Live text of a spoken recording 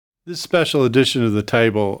This special edition of The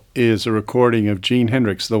Table is a recording of Jean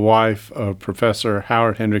Hendricks, the wife of Professor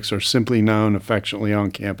Howard Hendricks, or simply known affectionately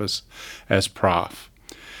on campus as Prof.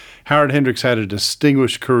 Howard Hendricks had a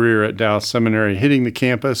distinguished career at Dallas Seminary, hitting the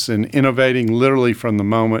campus and innovating literally from the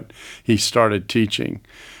moment he started teaching,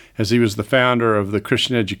 as he was the founder of the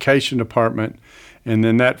Christian Education Department, and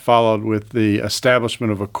then that followed with the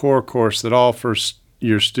establishment of a core course that all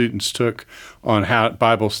first-year students took on how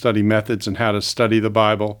Bible study methods and how to study the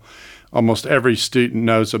Bible. Almost every student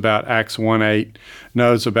knows about Acts 1:8,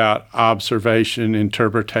 knows about observation,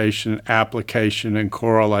 interpretation, application, and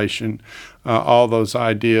correlation. All those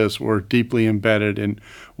ideas were deeply embedded in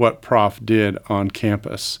what Prof did on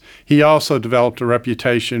campus. He also developed a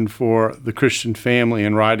reputation for the Christian family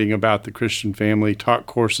and writing about the Christian family, taught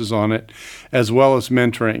courses on it, as well as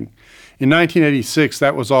mentoring. In 1986,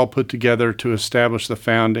 that was all put together to establish the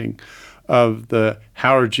founding of the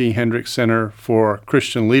Howard G. Hendricks Center for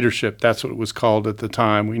Christian Leadership. That's what it was called at the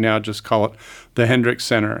time. We now just call it the Hendricks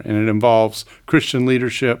Center, and it involves Christian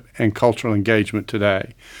leadership and cultural engagement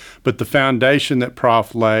today. But the foundation that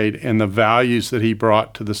Prof laid and the values that he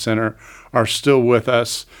brought to the center are still with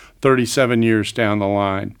us 37 years down the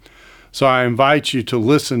line. So I invite you to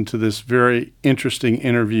listen to this very interesting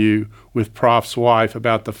interview with Prof's wife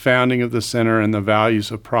about the founding of the center and the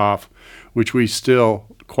values of Prof, which we still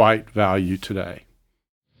quite value today.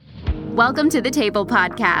 Welcome to the Table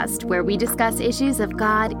Podcast, where we discuss issues of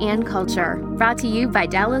God and culture, brought to you by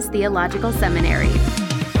Dallas Theological Seminary.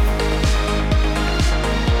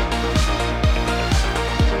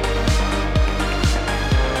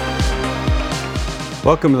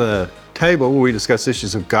 Welcome to the Table, where we discuss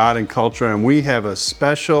issues of God and culture, and we have a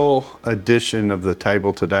special edition of the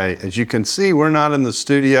Table today. As you can see, we're not in the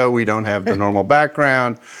studio. We don't have the normal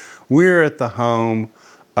background. We're at the home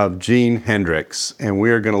of Jean Hendricks, and we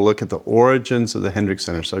are going to look at the origins of the Hendricks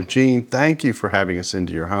Center. So, Jean, thank you for having us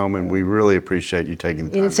into your home, and we really appreciate you taking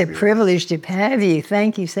the time. It's a privilege to have you.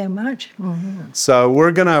 Thank you so much. Mm-hmm. So,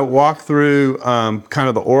 we're going to walk through kind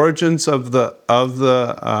of the origins of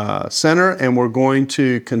the center, and we're going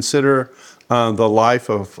to consider the life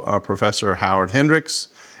of Professor Howard Hendricks.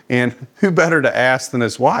 And who better to ask than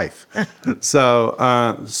his wife? So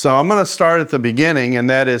I'm going to start at the beginning, and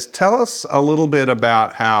that is, tell us a little bit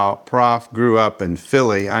about how Prof grew up in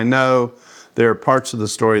Philly. I know there are parts of the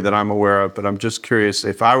story that I'm aware of, but I'm just curious,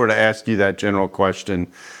 if I were to ask you that general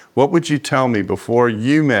question, what would you tell me before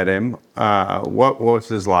you met him? What was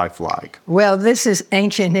his life like? Well, this is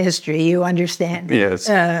ancient history, you understand. Yes.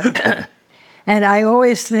 And I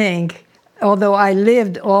always think, although I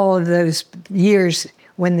lived all of those years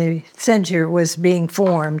when the center was being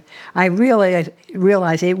formed, I realized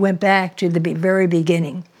it went back to the very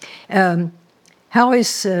beginning. How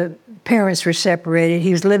his parents were separated.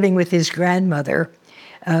 He was living with his grandmother,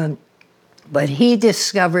 but he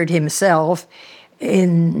discovered himself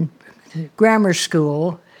in grammar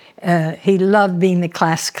school. He loved being the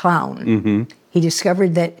class clown. Mm-hmm. He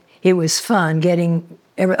discovered that it was fun getting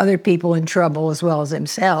other people in trouble as well as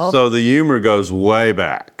himself. So the humor goes way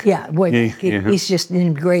back. Yeah, he's just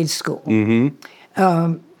in grade school.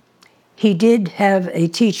 Mm-hmm. He did have a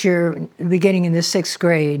teacher beginning in the 6th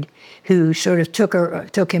grade who sort of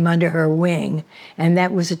took him under her wing, and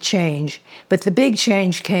that was a change. But the big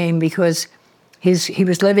change came because he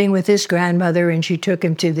was living with his grandmother, and she took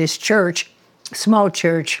him to this church, small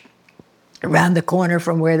church, around the corner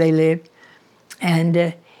from where they lived,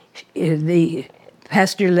 and the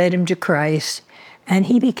pastor led him to Christ, and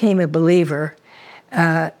he became a believer,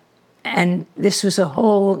 and this was a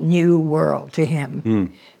whole new world to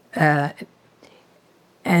him. And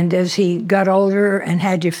as he got older and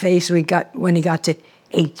had to face, when he got to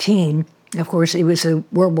 18, of course, it was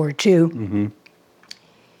World War II, mm-hmm.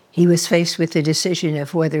 He was faced with the decision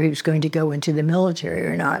of whether he was going to go into the military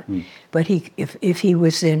or not. But if he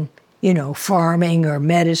was in, farming or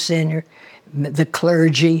medicine or the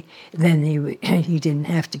clergy, then he didn't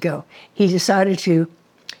have to go. He decided to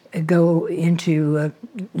go into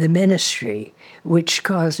the ministry, which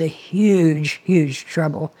caused a huge, huge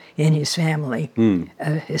trouble in his family.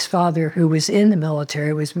 His father, who was in the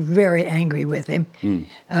military, was very angry with him.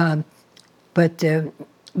 But the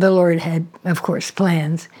Lord had, of course,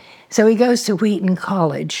 plans. So he goes to Wheaton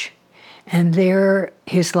College, and there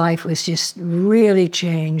his life was just really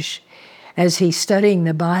changed as he's studying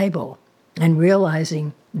the Bible and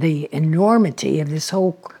realizing the enormity of this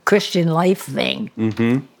whole Christian life thing.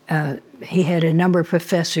 Mm-hmm. He had a number of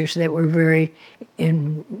professors that were very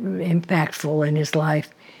impactful in his life.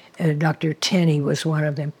 Dr. Tenney was one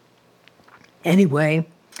of them. Anyway,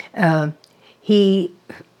 he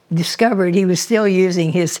discovered he was still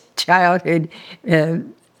using his childhood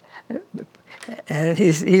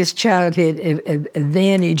his childhood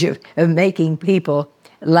advantage of making people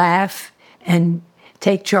laugh and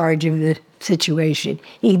take charge of the situation.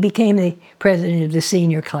 He became the president of the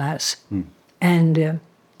senior class, and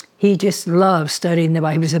he just loved studying the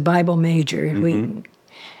Bible. He was a Bible major.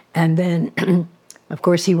 And then, of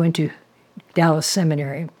course, he went to Dallas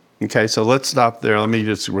Seminary. Okay, so let's stop there. Let me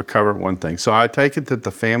just recover one thing. So I take it that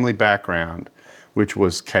the family background, which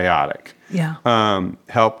was chaotic,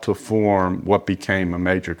 helped to form what became a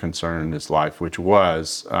major concern in his life, which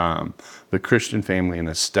was the Christian family and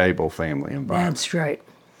a stable family environment. That's right.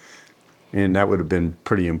 And that would have been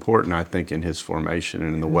pretty important, I think, in his formation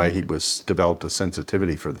and in the way he was developed a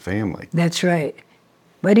sensitivity for the family. That's right.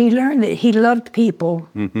 But he learned that he loved people.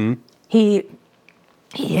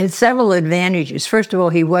 He had several advantages. First of all,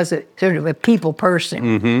 he was a sort of a people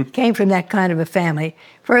person. Came from that kind of a family.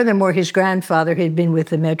 Furthermore, his grandfather had been with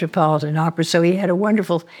the Metropolitan Opera, so he had a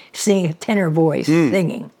wonderful tenor voice,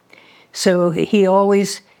 singing. So he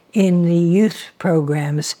always, in the youth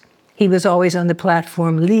programs, he was always on the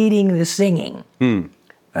platform leading the singing.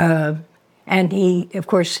 And he, of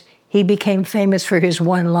course, he became famous for his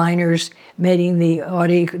one-liners, making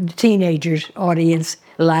the teenagers' audience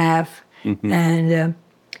laugh. And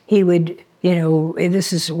he would,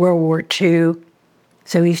 this is World War II,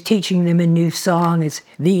 so he's teaching them a new song. It's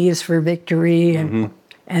V is for victory, and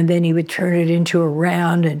then he would turn it into a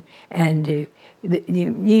round. And you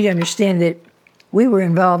need to understand that we were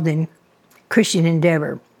involved in Christian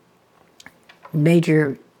Endeavor,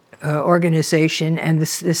 major organization, and the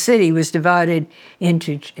city was divided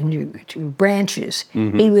into branches.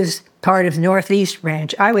 He was part of Northeast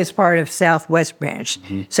branch. I was part of Southwest branch.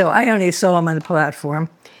 So I only saw him on the platform.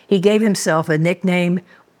 He gave himself a nickname.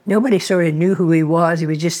 Nobody sort of knew who he was. He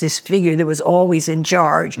was just this figure that was always in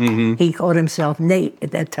charge. He called himself Nate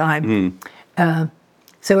at that time.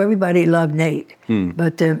 So everybody loved Nate.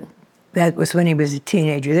 But that was when he was a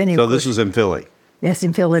teenager. Then This was in Philly? Yes,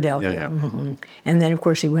 in Philadelphia. And then, of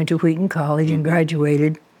course, he went to Wheaton College and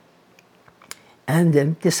graduated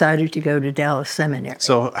and decided to go to Dallas Seminary.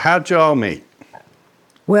 So how'd y'all meet?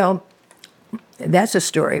 Well, that's a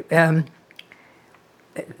story.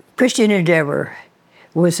 Christian Endeavor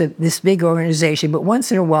was this big organization, but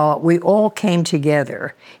once in a while, we all came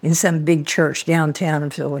together in some big church downtown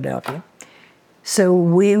in Philadelphia. So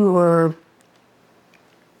we were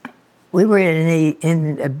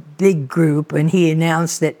in a big group, and he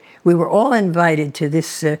announced that we were all invited to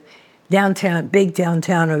this big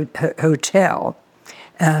downtown hotel.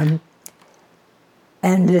 And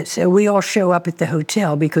so we all show up at the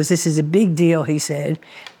hotel because this is a big deal, he said,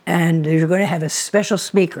 and they're going to have a special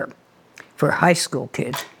speaker for high school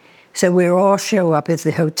kids. So we all show up at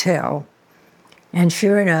the hotel, and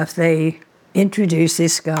sure enough, they introduce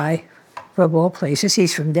this guy from all places.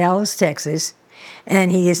 He's from Dallas, Texas.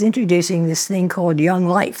 And he is introducing this thing called Young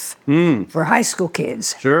Life for high school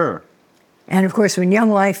kids. Sure. And of course, when Young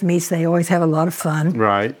Life meets, they always have a lot of fun.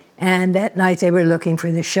 Right. And that night they were looking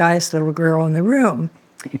for the shyest little girl in the room.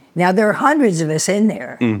 Now, there are hundreds of us in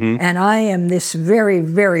there. And I am this very,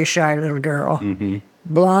 very shy little girl.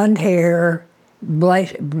 Blonde hair,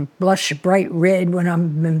 blush bright red when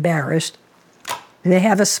I'm embarrassed. They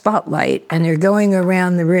have a spotlight, and they're going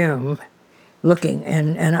around the room looking,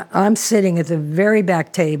 and I'm sitting at the very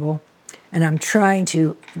back table, and I'm trying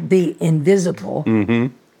to be invisible,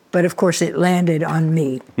 but of course it landed on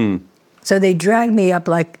me. So they dragged me up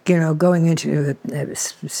like, going into a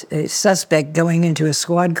suspect going into a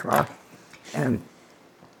squad car.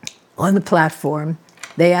 On the platform,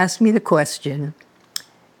 they asked me the question,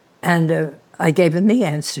 and I gave them the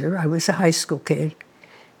answer. I was a high school kid.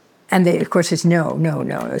 And they, of course, it's no.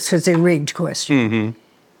 It's a rigged question.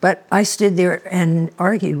 But I stood there and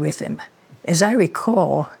argued with him. As I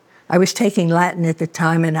recall, I was taking Latin at the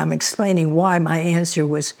time, and I'm explaining why my answer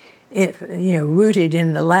was, rooted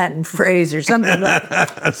in the Latin phrase or something like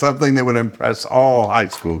that. Something that would impress all high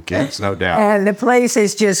school kids, no doubt. And the place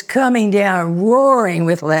is just coming down, roaring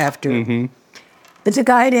with laughter. But the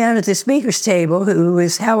guy down at the speaker's table, who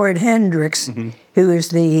was Howard Hendricks, who is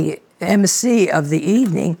the MC of the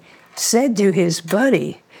evening, said to his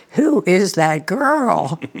buddy, "Who is that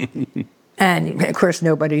girl?" And, of course,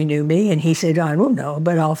 nobody knew me. And he said, "I don't know,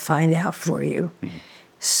 but I'll find out for you."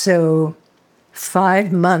 So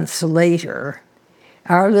 5 months later,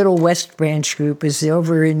 our little West Branch group is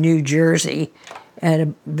over in New Jersey at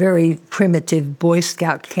a very primitive Boy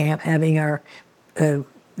Scout camp having our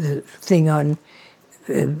thing on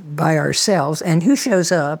by ourselves. And who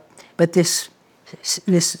shows up but this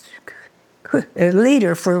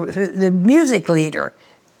leader, for the music leader.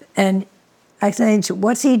 And I think,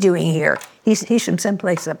 what's he doing here? He's from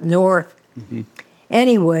someplace up north.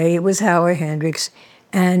 Anyway, it was Howard Hendricks,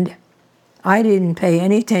 and I didn't pay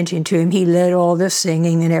any attention to him. He led all the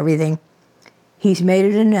singing and everything. He made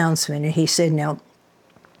an announcement, and he said, "Now,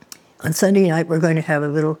 on Sunday night, we're going to have a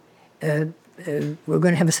little, we're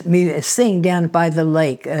going to have a thing down by the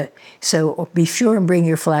lake. So be sure and bring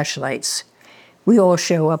your flashlights." We all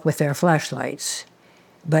show up with our flashlights,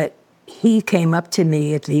 but he came up to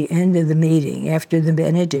me at the end of the meeting after the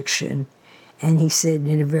benediction, and he said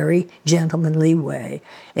in a very gentlemanly way,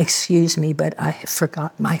 "Excuse me, but I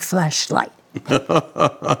forgot my flashlight."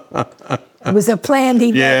 It was a planned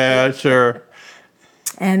event. Yeah, sure.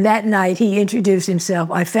 And that night he introduced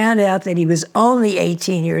himself. I found out that he was only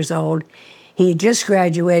 18 years old. He had just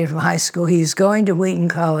graduated from high school. He was going to Wheaton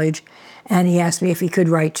College, and he asked me if he could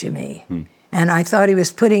write to me. And I thought he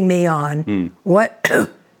was putting me on.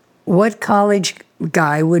 What college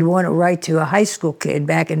guy would want to write to a high school kid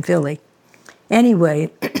back in Philly?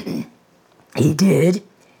 Anyway, he did,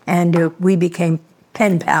 and we became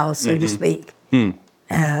pen pals, so to speak.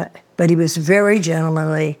 But he was very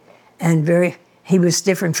gentlemanly and he was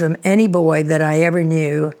different from any boy that I ever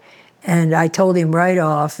knew. And I told him right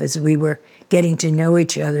off as we were getting to know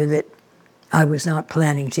each other that I was not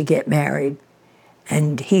planning to get married.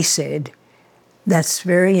 And he said, "That's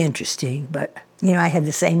very interesting, but, I had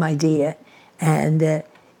the same idea." And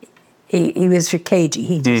he was cagey.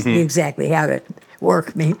 He just knew exactly how to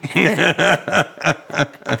work me.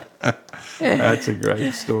 That's a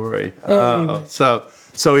great story.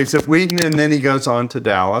 So he's at Wheaton, and then he goes on to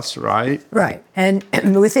Dallas, right? Right. And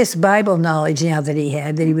with this Bible knowledge now that he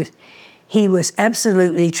had, that he was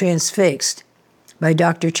absolutely transfixed by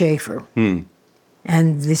Dr. Chafer.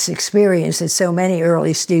 And this experience that so many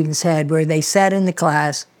early students had where they sat in the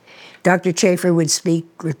class, Dr. Chafer would speak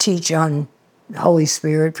or teach on the Holy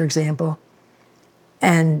Spirit, for example.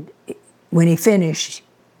 And when he finished,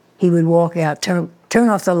 he would walk out, turn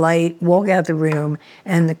off the light, walk out the room,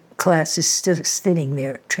 and the class is still sitting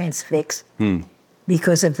there transfixed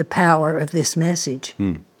because of the power of this message.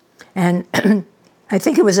 And I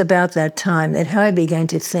think it was about that time that I began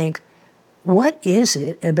to think, what is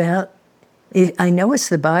it about, I know it's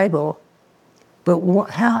the Bible, but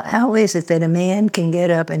how is it that a man can get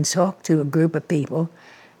up and talk to a group of people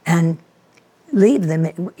and leave them,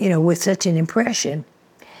 with such an impression?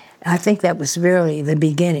 I think that was really the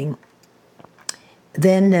beginning.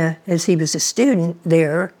 Then, as he was a student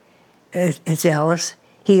there at Dallas,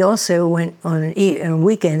 he also went on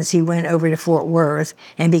weekends. He went over to Fort Worth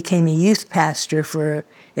and became a youth pastor for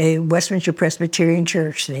a Westminster Presbyterian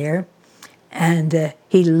church there. And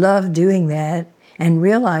he loved doing that and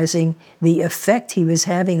realizing the effect he was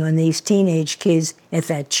having on these teenage kids at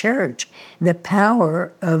that church, the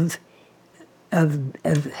power of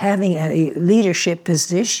having a leadership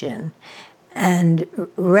position, and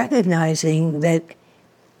recognizing that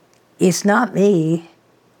it's not me,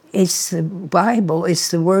 it's the Bible, it's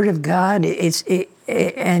the Word of God,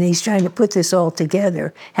 and he's trying to put this all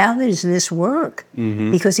together. How does this work?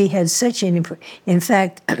 Because he had such in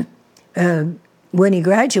fact, when he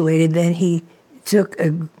graduated, then he took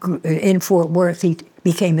in Fort Worth, he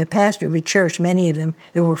became a pastor of a church, many of them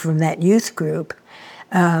that were from that youth group.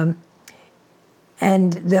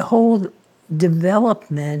 And the whole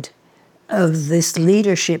development of this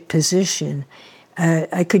leadership position,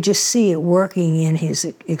 I could just see it working in his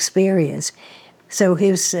experience. So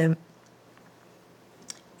his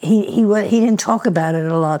he didn't talk about it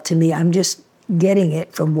a lot to me. I'm just getting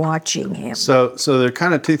it from watching him. So there are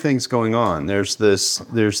kind of two things going on. There's this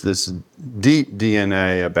deep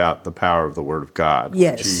DNA about the power of the Word of God.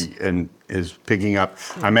 Yes. Which he is picking up.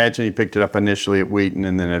 I imagine he picked it up initially at Wheaton,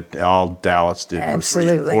 and then all Dallas did was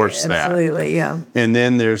reinforce that. Absolutely, yeah. And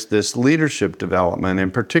then there's this leadership development,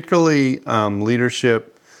 and particularly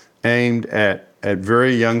leadership aimed at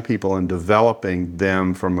very young people and developing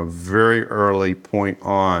them from a very early point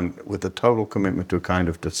on with a total commitment to a kind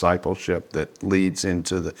of discipleship that leads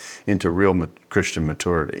into real Christian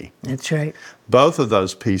maturity. That's right. Both of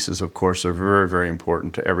those pieces, of course, are very, very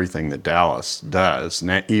important to everything that Dallas does,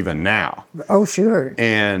 even now. Oh, sure.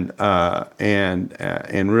 And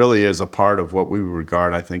really is a part of what we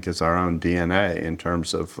regard, I think, as our own DNA in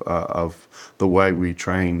terms of the way we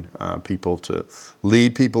train people to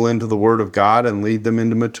lead people into the Word of God and lead them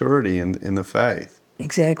into maturity in the faith.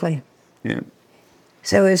 Exactly. Yeah.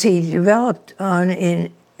 So as he developed on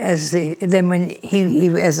when he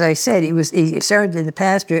as I said, he started in the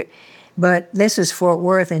pastorate, but this was Fort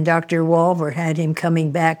Worth, and Dr. Walver had him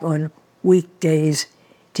coming back on weekdays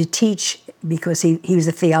to teach because he was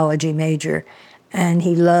a theology major, and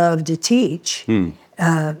he loved to teach. And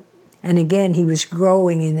again, he was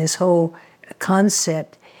growing in this whole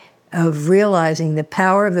concept of realizing the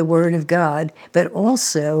power of the Word of God, but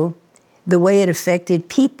also the way it affected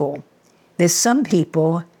people. That some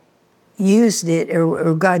people used it,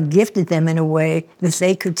 or God gifted them in a way that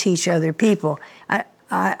they could teach other people.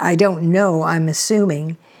 I don't know, I'm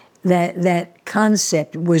assuming that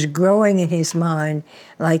concept was growing in his mind,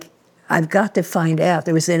 like, I've got to find out.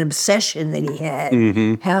 There was an obsession that he had.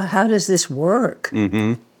 Mm-hmm. How does this work?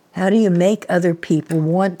 Mm-hmm. How do you make other people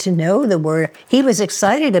want to know the Word? He was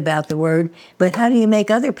excited about the Word, but how do you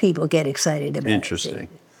make other people get excited about it? Interesting.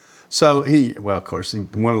 So of course,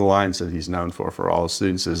 one of the lines that he's known for all his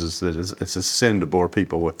students is that it's a sin to bore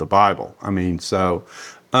people with the Bible. I mean, so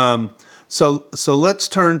let's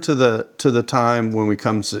turn to the time when we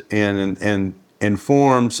comes in and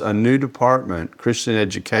forms a new department, Christian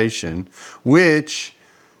education, which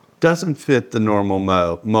doesn't fit the normal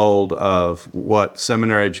mold of what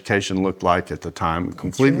seminary education looked like at the time.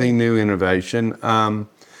 Completely new innovation.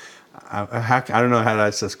 I don't know how to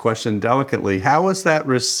ask this question delicately. How was that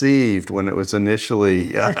received when it was initially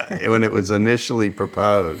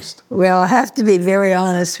proposed? Well, I have to be very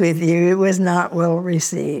honest with you. It was not well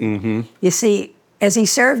received. Mm-hmm. You see, as he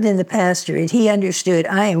served in the pastorate, he understood,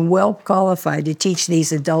 I am well qualified to teach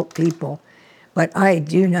these adult people, but I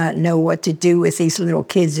do not know what to do with these little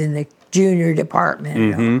kids in the junior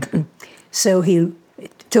department. Mm-hmm. So he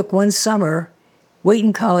took one summer.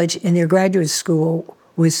 Wheaton College in their graduate school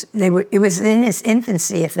it was in its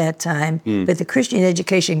infancy at that time, but the Christian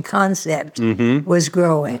education concept was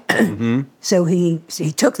growing. Mm-hmm. So he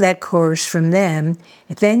took that course from them.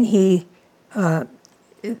 And then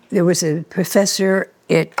there was a professor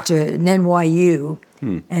at NYU,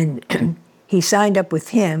 and he signed up with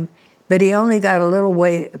him, but he only got a little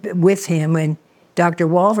way with him when Dr.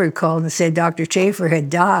 Walford called and said Dr. Schaefer had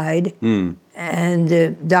died,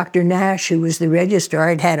 and Dr. Nash, who was the registrar,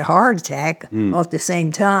 had had a heart attack all at the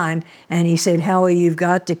same time, and he said, Howie, you've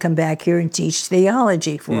got to come back here and teach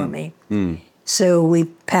theology for me. So we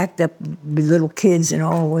packed up the little kids and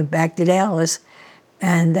all went back to Dallas,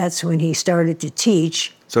 and that's when he started to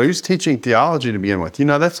teach. So he was teaching theology to begin with. You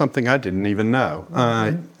know, that's something I didn't even know.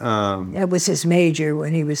 That was his major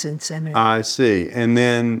when he was in seminary. I see. And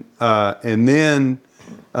then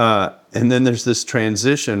there's this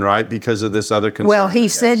transition, right, because of this other concern. Well, he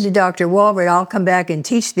said to Dr. Walford, I'll come back and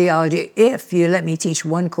teach theology if you let me teach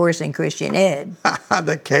one course in Christian ed.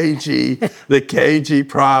 the KG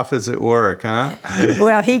prof is at work, huh?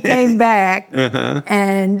 Well, he came back,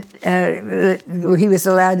 and he was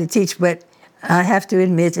allowed to teach, but I have to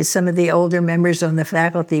admit that some of the older members on the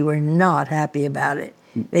faculty were not happy about it.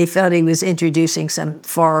 They felt he was introducing some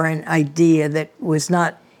foreign idea that was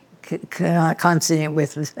not consonant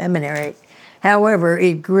with the seminary. However,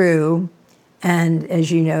 it grew, and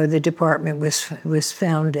as you know, the department was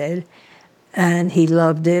founded, and he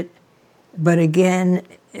loved it. But again,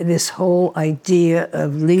 this whole idea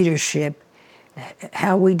of leadership,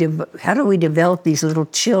 how do we develop these little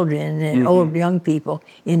children and old young people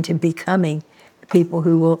into becoming people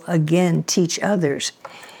who will again teach others?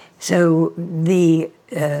 So the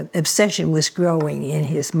obsession was growing in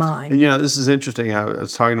his mind. You know, this is interesting. I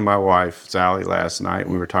was talking to my wife, Sally, last night,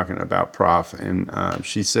 and we were talking about Prof, and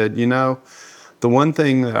she said, you know, the one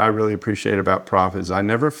thing that I really appreciate about Prof is I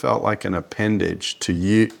never felt like an appendage to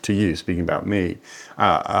you, speaking about me,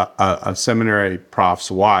 a seminary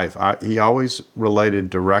prof's wife. He always related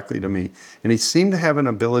directly to me, and he seemed to have an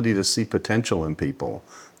ability to see potential in people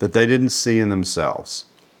that they didn't see in themselves.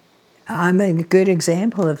 I'm a good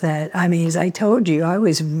example of that. I mean, as I told you, I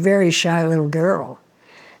was a very shy little girl,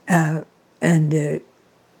 and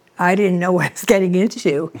I didn't know what I was getting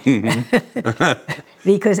into.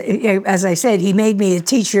 Because, as I said, he made me a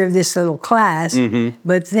teacher of this little class,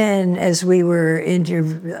 but then as we were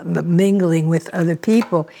mingling with other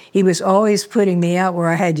people, he was always putting me out where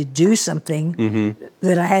I had to do something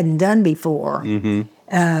that I hadn't done before.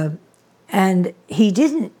 And he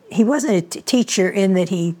wasn't a teacher in that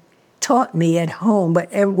he taught me at home, but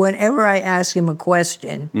whenever I asked him a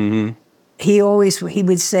question, he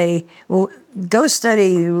would say, well, go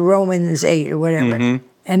study Romans 8 or whatever,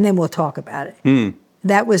 and then we'll talk about it.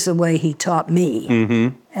 That was the way he taught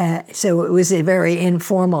me. So it was a very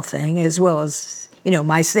informal thing, as well as, you know,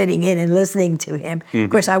 my sitting in and listening to him. Of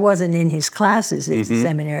course, I wasn't in his classes at the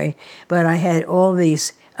seminary, but I had all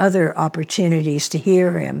these other opportunities to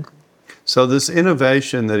hear him. So this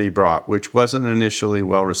innovation that he brought, which wasn't initially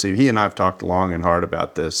well received, he and I have talked long and hard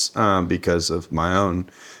about this because of my own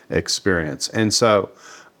experience. And so,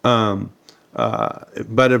 but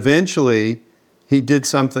eventually he did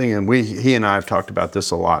something, and he and I have talked about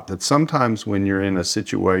this a lot, that sometimes when you're in a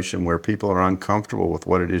situation where people are uncomfortable with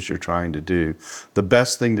what it is you're trying to do, the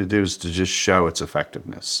best thing to do is to just show its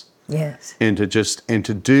effectiveness. Yes. And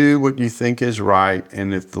to do what you think is right,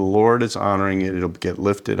 and if the Lord is honoring it, it'll get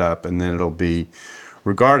lifted up, and then it'll be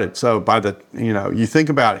regarded. So you think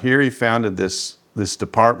about here, he founded this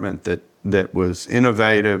department that was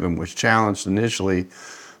innovative and was challenged initially.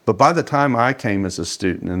 But by the time I came as a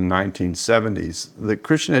student in the 1970s, the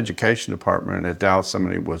Christian Education Department at Dallas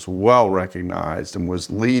Seminary was well recognized and was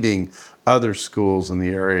leading other schools in the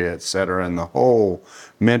area, et cetera. And the whole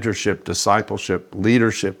mentorship, discipleship,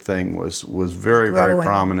 leadership thing was very, very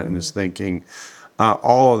prominent in his thinking.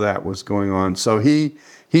 All of that was going on. So he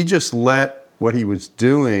just let what he was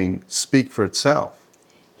doing speak for itself.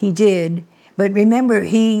 He did. But remember,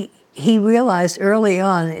 he realized early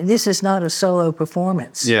on, this is not a solo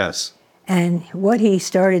performance. Yes. And what he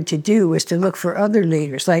started to do was to look for other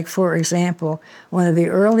leaders. Like, for example, one of the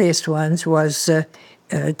earliest ones was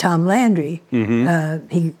Tom Landry,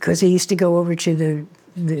 because he used to go over to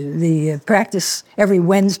the practice every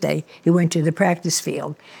Wednesday. He went to the practice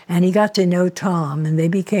field, and he got to know Tom, and they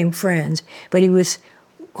became friends. But he was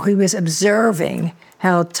observing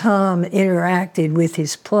how Tom interacted with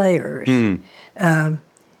his players.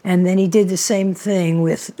 And then he did the same thing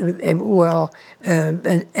with,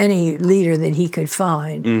 any leader that he could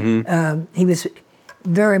find. He was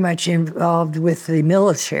very much involved with the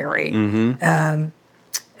military.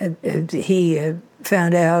 He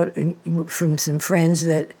found out from some friends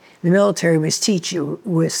that the military was teaching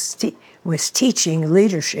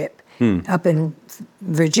leadership up in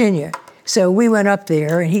Virginia. So we went up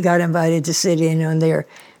there, and he got invited to sit in on their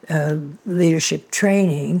leadership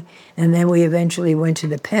training, and then we eventually went to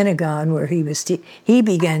the Pentagon, where he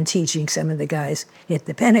began teaching some of the guys at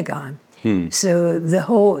the Pentagon. So the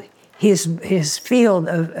whole his field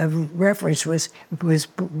of reference was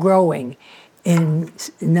growing in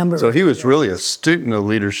number. So he was really a student of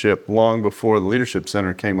leadership long before the Leadership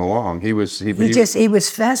Center came along. He was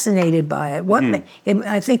fascinated by it.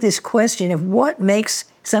 I think this question of what makes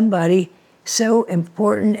somebody so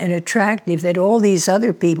important and attractive that all these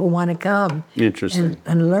other people want to come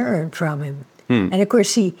and learn from him. And of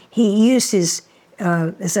course, he used his,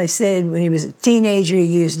 as I said, when he was a teenager, he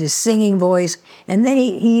used his singing voice, and then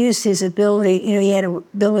he used his ability, he had an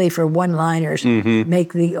ability for one-liners,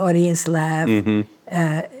 make the audience laugh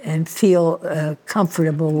and feel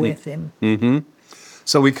comfortable with him.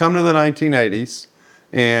 So we come to the 1980s,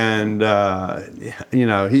 and,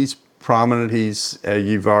 he's prominent. He's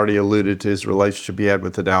you've already alluded to his relationship he had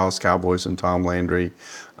with the Dallas Cowboys and Tom Landry.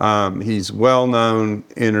 He's well known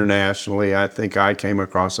internationally. I think I came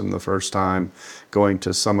across him the first time going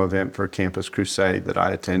to some event for Campus Crusade that I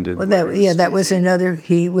attended. Well, that was another.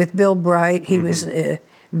 With Bill Bright, he was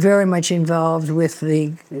very much involved with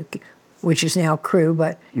which is now Cru,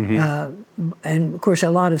 but and of course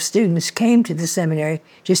a lot of students came to the seminary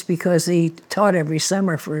just because he taught every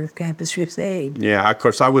summer for Campus Crusade. Yeah, of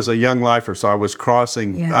course I was a young lifer, so I was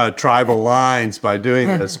crossing tribal lines by doing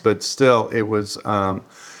this, but still it was,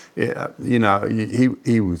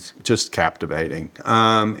 he was just captivating.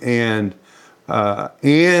 And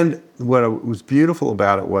what was beautiful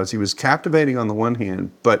about it was he was captivating on the one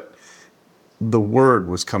hand, but the word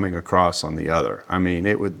was coming across on the other. I mean,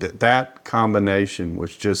 that combination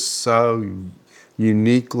was just so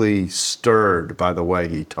uniquely stirred by the way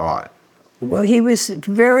he taught. Well, he was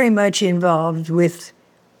very much involved with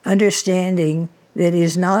understanding that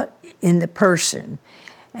is not in the person.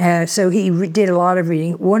 So he did a lot of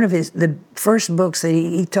reading. One of the first books that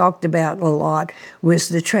he talked about a lot was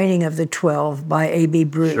The Training of the 12 by A.B.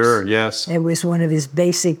 Bruce. Sure, yes. It was one of his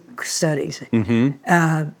basic studies.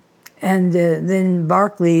 And then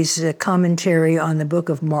Barclay's commentary on the book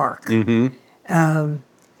of Mark.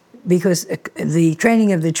 Because the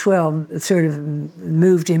Training of the 12 sort of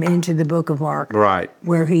moved him into the book of Mark. Right.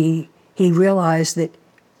 Where he realized that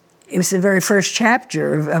it was the very first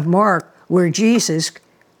chapter of Mark where Jesus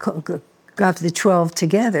got the 12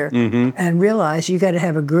 together and realized you got to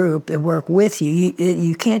have a group that work with you.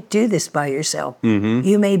 You can't do this by yourself.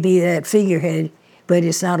 You may be that figurehead, but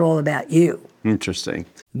it's not all about you. Interesting.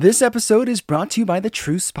 This episode is brought to you by the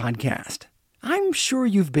Truce Podcast. I'm sure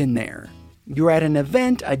you've been there. You're at an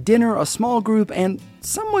event, a dinner, a small group, and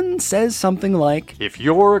someone says something like, "If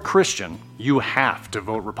you're a Christian, you have to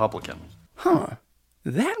vote Republican."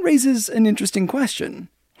 That raises an interesting question.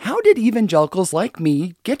 How did evangelicals like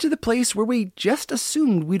me get to the place where we just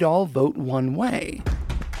assumed we'd all vote one way?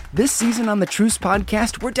 This season on the Truce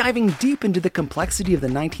Podcast, we're diving deep into the complexity of the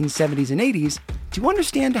 1970s and 80s to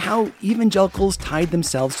understand how evangelicals tied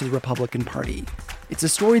themselves to the Republican Party. It's a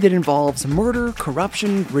story that involves murder,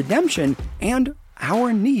 corruption, redemption, and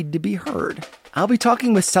our need to be heard. I'll be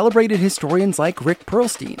talking with celebrated historians like Rick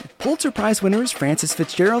Perlstein, Pulitzer Prize winners Francis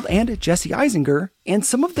Fitzgerald and Jesse Eisinger, and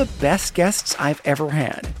some of the best guests I've ever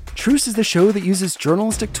had. Truce is the show that uses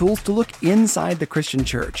journalistic tools to look inside the Christian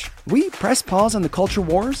church. We press pause on the culture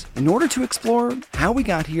wars in order to explore how we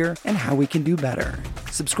got here and how we can do better.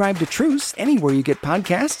 Subscribe to Truce anywhere you get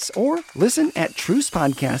podcasts or listen at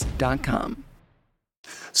trucepodcast.com.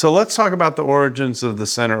 So let's talk about the origins of the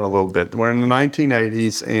center a little bit. We're in the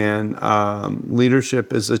 1980s, and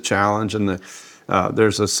leadership is a challenge. And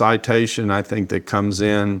there's a citation, I think, that comes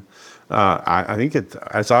in. I think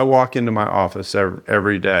as I walk into my office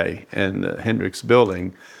every day in the Hendricks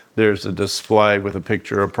building, there's a display with a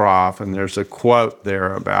picture of Prof, and there's a quote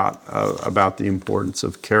there about the importance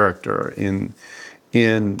of character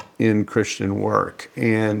in Christian work.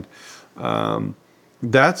 And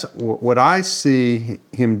that's what I see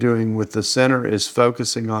him doing with the center, is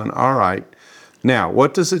focusing on, all right, now,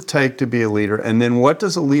 what does it take to be a leader? And then what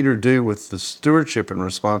does a leader do with the stewardship and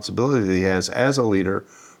responsibility that he has as a leader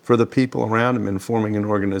for the people around him in forming an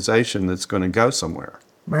organization that's going to go somewhere?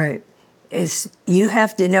 Right. You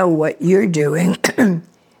have to know what you're doing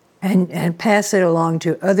and pass it along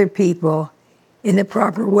to other people in the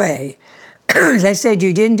proper way. As I said,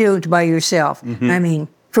 you didn't do it by yourself. Mm-hmm. I mean,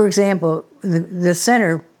 for example, the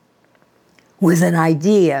center was an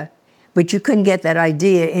idea, but you couldn't get that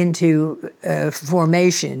idea into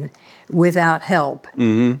formation without help.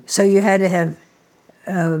 Mm-hmm. So you had to have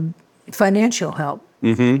financial help.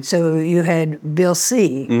 Mm-hmm. So you had Bill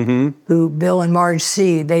C., mm-hmm. Bill and Marge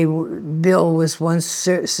C., Bill was once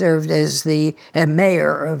served as the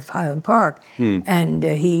mayor of Highland Park, and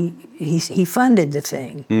he funded the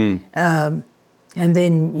thing. And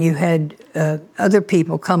then you had other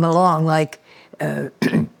people come along, like, well,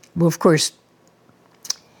 of course,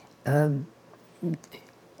 right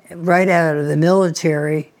out of the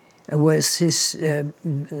military was his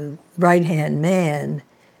right-hand man.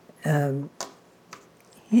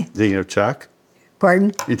 Thinking of Chuck?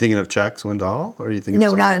 Pardon? Are you thinking of Chuck Swindoll? Or are you thinking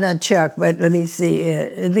No, not Chuck, but let me see.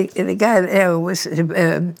 The guy was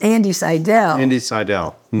Andy Seidel. Andy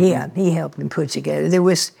Seidel. Mm-hmm. Yeah, he helped him put together. There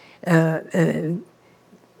was a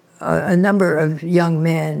number of young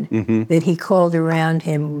men mm-hmm. that he called around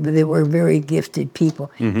him that were very gifted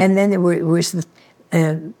people. Mm-hmm. And then there was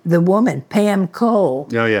the woman, Pam Cole.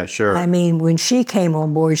 Oh, yeah, sure. I mean, when she came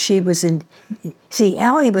on board, she was in... See,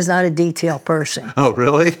 Allie was not a detail person. Oh,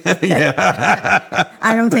 really? Yeah.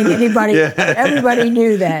 I don't think everybody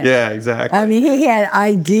knew that. Yeah, exactly. I mean, he had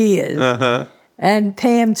ideas. Uh-huh. And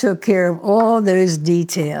Pam took care of all those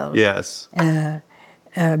details. Yes.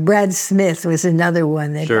 Brad Smith was another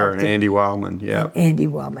one that Sure, helped Andy Wildman, yeah. Andy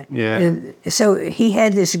Wildman. Yeah. So he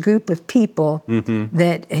had this group of people mm-hmm.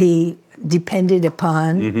 that he depended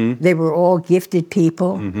upon. Mm-hmm. They were all gifted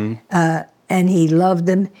people, mm-hmm. And he loved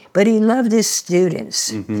them, but he loved his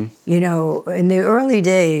students. Mm-hmm. You know, in the early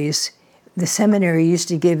days, the seminary used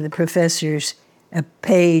to give the professors a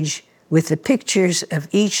page with the pictures of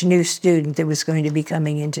each new student that was going to be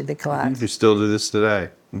coming into the class. You still do this today.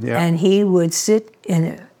 Yeah. And he would sit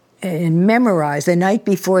and memorize the night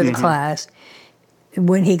before the mm-hmm. class.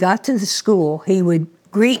 When he got to the school, he would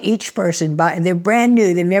greet each person they're brand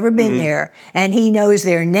new, they've never been mm-hmm. there, and he knows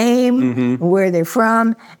their name, mm-hmm. where they're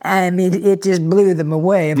from. I mean, it just blew them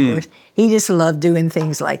away, of course. He just loved doing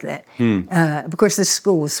things like that. Of course, the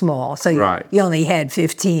school was small, so right. you only had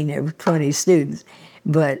 15 or 20 students,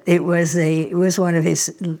 but it was one of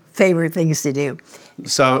his favorite things to do.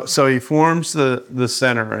 So he forms the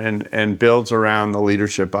center and builds around the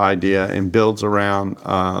leadership idea and builds around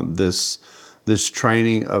this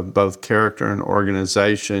training of both character and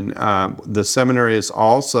organization. The seminary has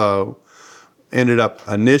also ended up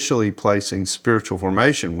initially placing spiritual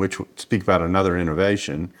formation, which would speak about another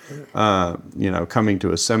innovation. Coming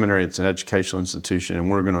to a seminary, it's an educational institution, and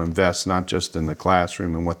we're going to invest not just in the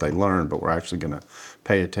classroom and what they learn, but we're actually going to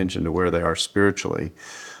pay attention to where they are spiritually.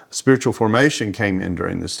 Spiritual formation came in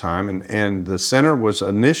during this time, and the center was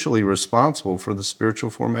initially responsible for the spiritual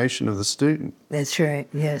formation of the student. That's right,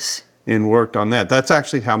 yes. And worked on that. That's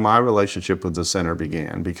actually how my relationship with the center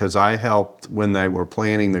began, because I helped when they were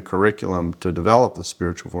planning the curriculum to develop the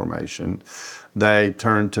spiritual formation. They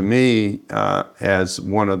turned to me as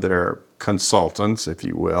one of their consultants, if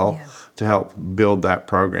you will, to help build that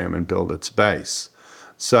program and build its base.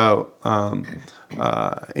 So,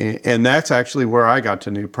 and that's actually where I got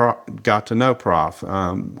to know Prof.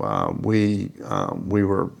 We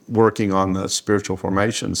were working on the spiritual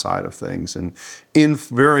formation side of things, and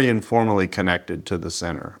very informally connected to the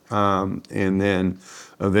center. And then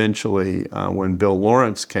eventually, when Bill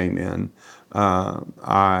Lawrence came in,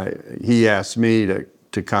 he asked me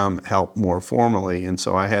to come help more formally, and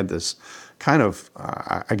so I had this kind of,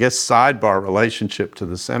 I guess, sidebar relationship to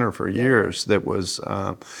the center for years that was,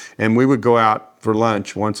 and we would go out for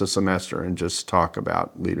lunch once a semester and just talk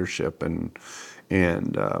about leadership and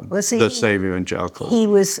the Save Evangelicals. He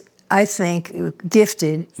was, I think,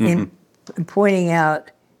 gifted in pointing out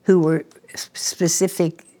who were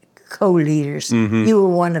specific co-leaders. You were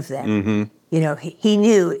one of them. You know,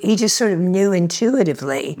 he just sort of knew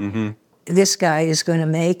intuitively this guy is going to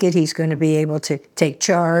make it. He's going to be able to take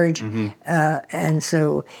charge, and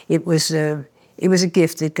so it was a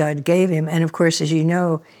gift that God gave him. And of course, as you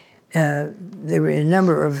know, there were a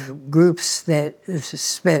number of groups that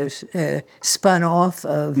spun off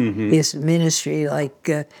of his ministry, like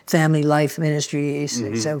Family Life Ministries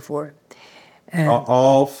and so forth.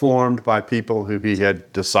 All formed by people who he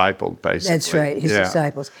had discipled, basically. That's right, his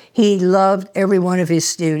disciples. He loved every one of his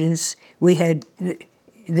students. We had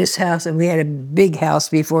this house, and we had a big house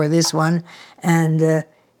before this one, and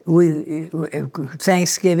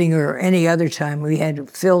Thanksgiving or any other time we had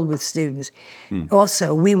filled with students.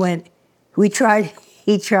 Also, he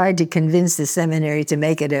tried to convince the seminary to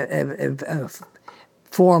make it a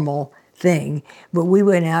formal thing, but we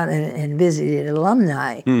went out and visited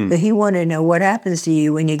alumni. But he wanted to know what happens to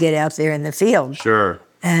you when you get out there in the field. Sure.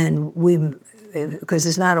 And because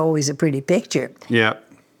it's not always a pretty picture. Yeah.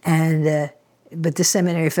 And but the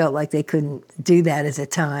seminary felt like they couldn't do that at the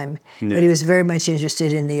time. Yeah. But he was very much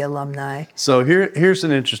interested in the alumni. So here's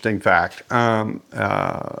an interesting fact,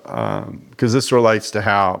 because this relates to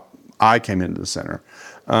how I came into the center.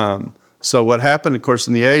 So what happened, of course,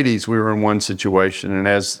 in the 80s, we were in one situation, and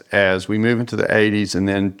as we move into the 80s and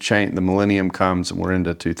then the millennium comes and we're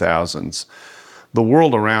into 2000s, the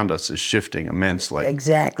world around us is shifting immensely.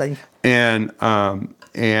 Exactly.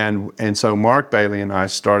 And so Mark Bailey and I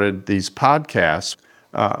started these podcasts.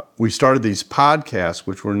 We started these podcasts,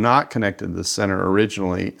 which were not connected to the center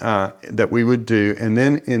originally, that we would do. And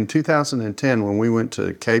then in 2010, when we went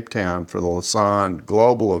to Cape Town for the Lausanne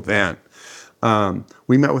Global event,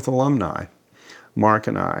 we met with alumni, Mark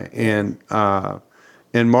and I.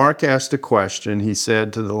 And Mark asked a question. He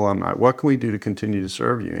said to the alumni, "What can we do to continue to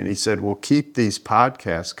serve you?" And he said, "Well, keep these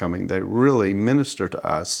podcasts coming. They really minister to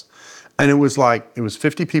us." And it was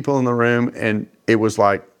 50 people in the room, and it was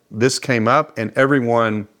like this came up, and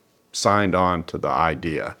everyone signed on to the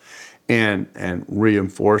idea and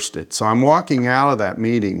reinforced it. So I'm walking out of that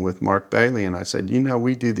meeting with Mark Bailey, and I said,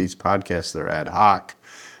 we do these podcasts, they're ad hoc.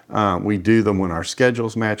 We do them when our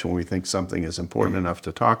schedules match, when we think something is important enough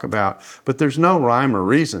to talk about. But there's no rhyme or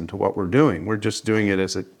reason to what we're doing. We're just doing it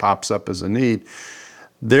as it pops up as a need.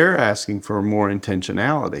 They're asking for more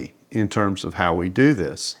intentionality in terms of how we do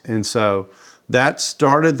this. And so that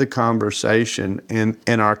started the conversation,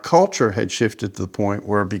 and our culture had shifted to the point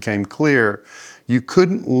where it became clear you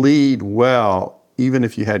couldn't lead well even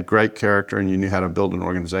if you had great character and you knew how to build an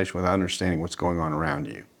organization without understanding what's going on around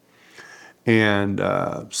you. And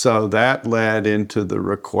so that led into the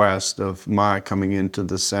request of my coming into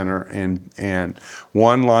the center and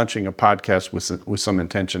launching a podcast with some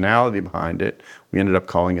intentionality behind it. We ended up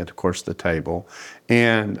calling it, of course, The Table,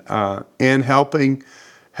 and helping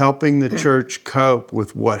the church cope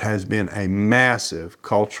with what has been a massive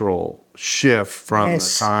cultural shift from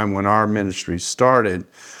the time when our ministry started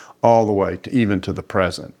all the way to even to the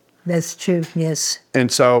present. That's true, yes.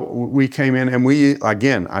 And so we came in, and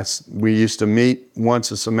we used to meet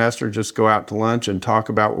once a semester, just go out to lunch and talk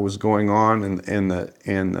about what was going on and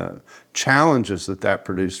the challenges that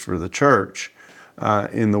produced for the church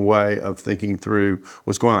in the way of thinking through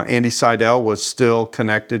what's going on. Andy Seidel was still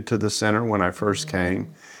connected to the center when I first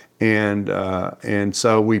came. And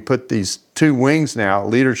so we put these two wings now,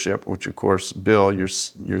 leadership, which of course Bill,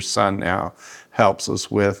 your son now, helps us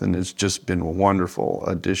with, and has just been a wonderful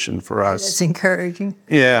addition for us. That's encouraging.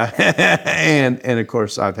 Yeah, and of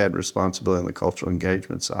course I've had responsibility on the cultural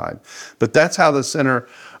engagement side. But that's how the center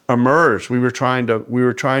emerged. We were trying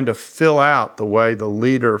to fill out the way the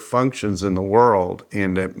leader functions in the world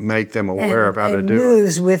and to make them aware of how to do it. It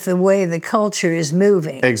moves with the way the culture is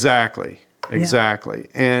moving. Exactly.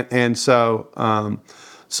 Yeah. And so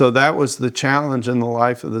that was the challenge in the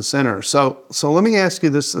life of the center. So let me ask you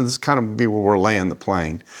this, and this kind of be where we're laying the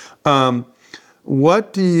plane.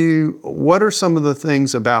 What are some of the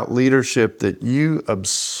things about leadership that you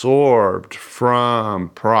absorbed from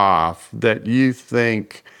Prof that you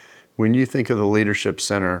think, when you think of the Leadership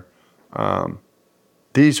Center,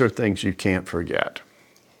 these are things you can't forget?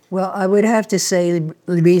 Well, I would have to say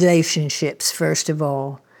relationships, first of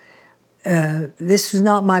all. This was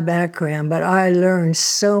not my background, but I learned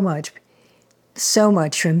so much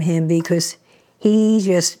from him because he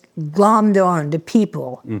just glommed on to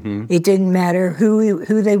people. Mm-hmm. It didn't matter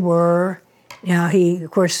who they were. Now,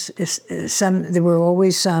 of course, there were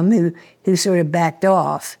always some who sort of backed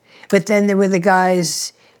off. But then there were the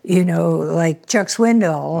guys, like Chuck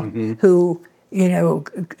Swindoll, mm-hmm. who,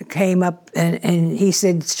 came up and he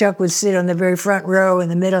said Chuck would sit on the very front row in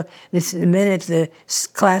the middle. The minute the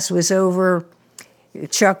class was over,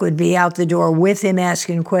 Chuck would be out the door with him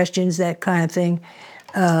asking questions, that kind of thing.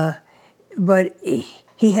 But he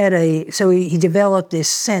developed this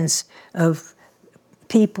sense of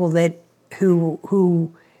people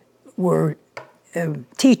who were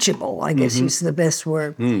teachable, I guess mm-hmm. is the best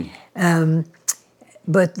word. Mm.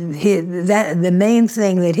 But the main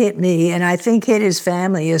thing that hit me, and I think hit his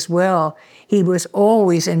family as well, he was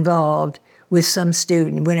always involved with some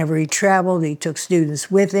student. Whenever he traveled, he took students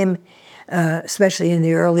with him, especially in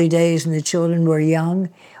the early days when the children were young,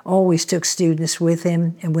 always took students with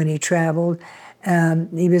him. And when he traveled,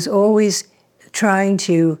 he was always trying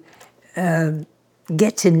to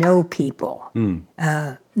get to know people,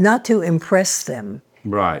 not to impress them.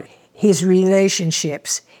 Right. His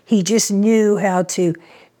relationships. He just knew how to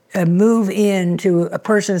move into a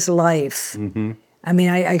person's life. Mm-hmm. I mean,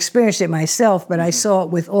 I experienced it myself, but I saw it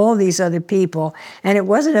with all these other people. And it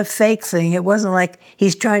wasn't a fake thing. It wasn't like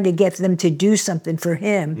he's trying to get them to do something for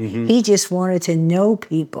him. Mm-hmm. He just wanted to know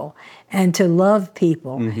people and to love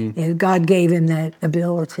people. Mm-hmm. And God gave him that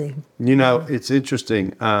ability. It's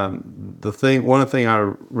interesting. One of the things I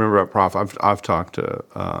remember about Prof, I've talked to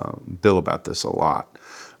Bill about this a lot.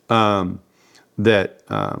 I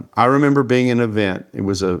remember being in an event. It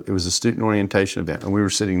was a student orientation event, and we were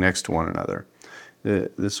sitting next to one another.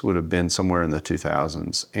 This would have been somewhere in the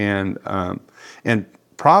 2000s, and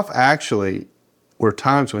Prof actually were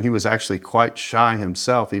times when he was actually quite shy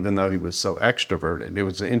himself, even though he was so extroverted. It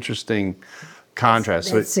was an interesting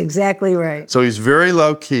contrast. That's exactly right. So he's very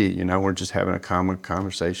low key. We're just having a common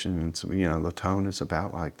conversation, and so, the tone is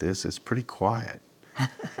about like this. It's pretty quiet.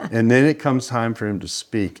 And then it comes time for him to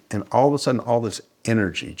speak, and all of a sudden, all this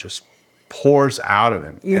energy just pours out of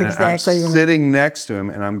him. You're exactly right. I'm sitting next to him,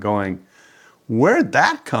 and I'm going, where'd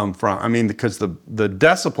that come from? I mean, because the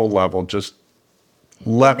decibel level just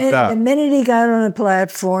leapt up. The minute he got on a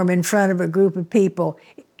platform in front of a group of people,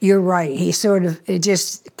 you're right. It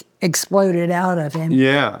just exploded out of him.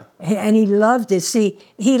 Yeah. And he loved it. See,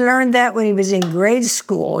 he learned that when he was in grade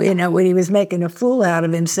school, when he was making a fool out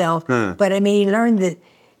of himself. But I mean, he learned that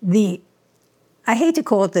I hate to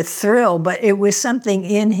call it the thrill, but it was something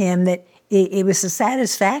in him that it was a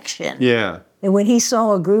satisfaction. Yeah. And when he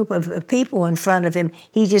saw a group of people in front of him,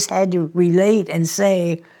 he just had to relate and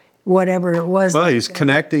say whatever it was. Well, he's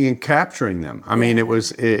connecting and capturing them. I mean,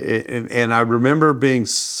 and I remember being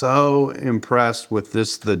so impressed with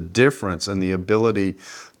the difference and the ability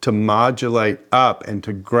to modulate up and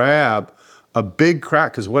to grab a big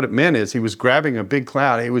crowd, because what it meant is he was grabbing a big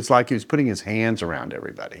crowd. It was like he was putting his hands around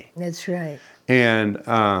everybody. That's right. And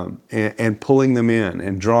pulling them in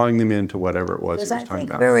and drawing them into whatever it was he was talking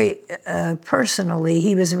about. Very personally,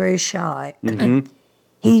 he was very shy. Mm-hmm.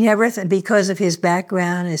 He never, because of his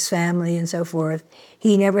background, his family, and so forth,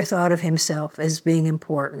 he never thought of himself as being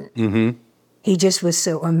important. Mm-hmm. He just was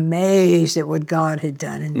so amazed at what God had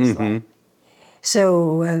done in his life.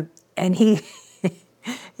 So, and he,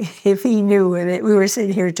 if he knew it, we were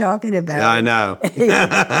sitting here talking about it. I know. He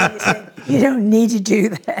said, you don't need to do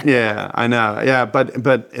that. Yeah, I know. Yeah, but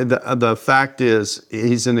the fact is,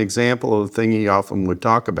 he's an example of the thing he often would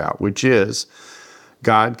talk about, which is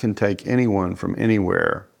God can take anyone from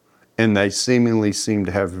anywhere, and they seemingly seem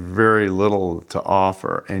to have very little to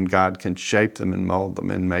offer, and God can shape them and mold them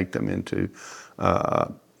and make them into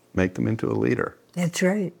a leader. That's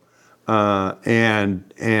right.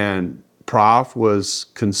 And Prof was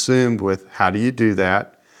consumed with, how do you do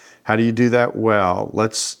that? How do you do that well?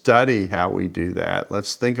 Let's study how we do that.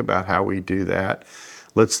 Let's think about how we do that.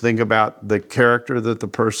 Let's think about the character that the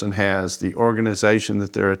person has, the organization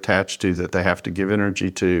that they're attached to, that they have to give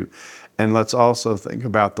energy to. And let's also think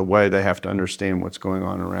about the way they have to understand what's going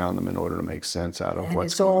on around them in order to make sense out of what's going on.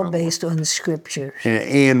 It's all based on the scriptures.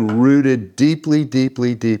 And rooted deeply,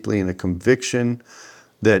 deeply, deeply in a conviction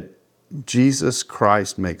that Jesus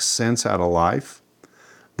Christ makes sense out of life,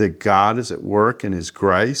 that God is at work in His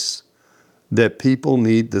grace, that people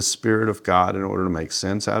need the Spirit of God in order to make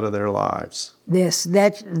sense out of their lives. This,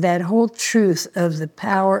 that whole truth of the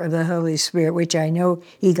power of the Holy Spirit, which I know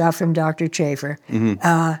he got from Dr. Chafer,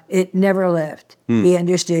 it never left. He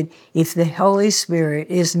understood if the Holy Spirit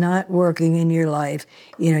is not working in your life,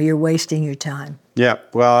 you're wasting your time. Yeah,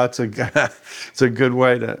 well, it's a good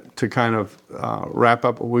way to kind of wrap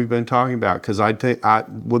up what we've been talking about, because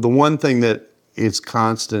the one thing that is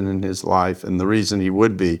constant in his life, and the reason he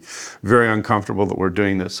would be very uncomfortable that we're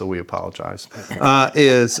doing this, so we apologize,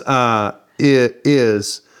 here's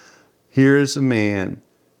a man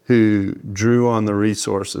who drew on the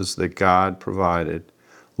resources that God provided,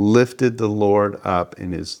 lifted the Lord up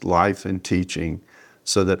in his life and teaching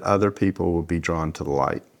so that other people will be drawn to the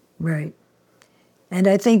light. Right. And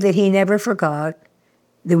I think that he never forgot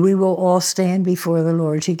that we will all stand before the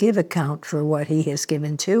Lord to give account for what he has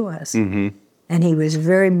given to us. Mm-hmm. And he was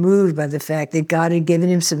very moved by the fact that God had given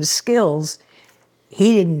him some skills.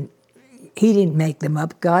 He didn't make them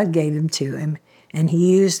up. God gave them to him, and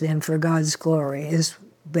he used them for God's glory as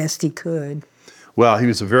best he could. Well, he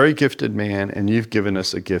was a very gifted man, and you've given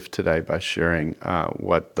us a gift today by sharing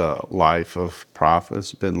what the life of Prof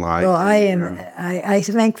has been like. Well, I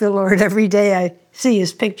thank the Lord every day. I see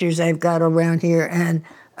his pictures I've got around here, and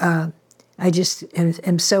I just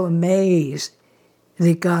am so amazed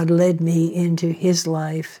that God led me into his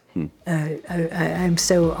life. I'm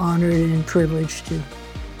so honored and privileged to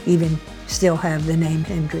even still have the name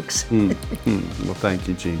Hendricks. Well, thank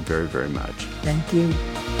you, Jean, very, very much. Thank you.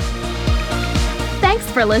 Thanks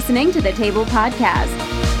for listening to the Table Podcast.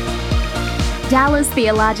 Dallas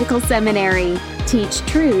Theological Seminary. Teach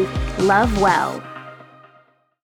truth, love well.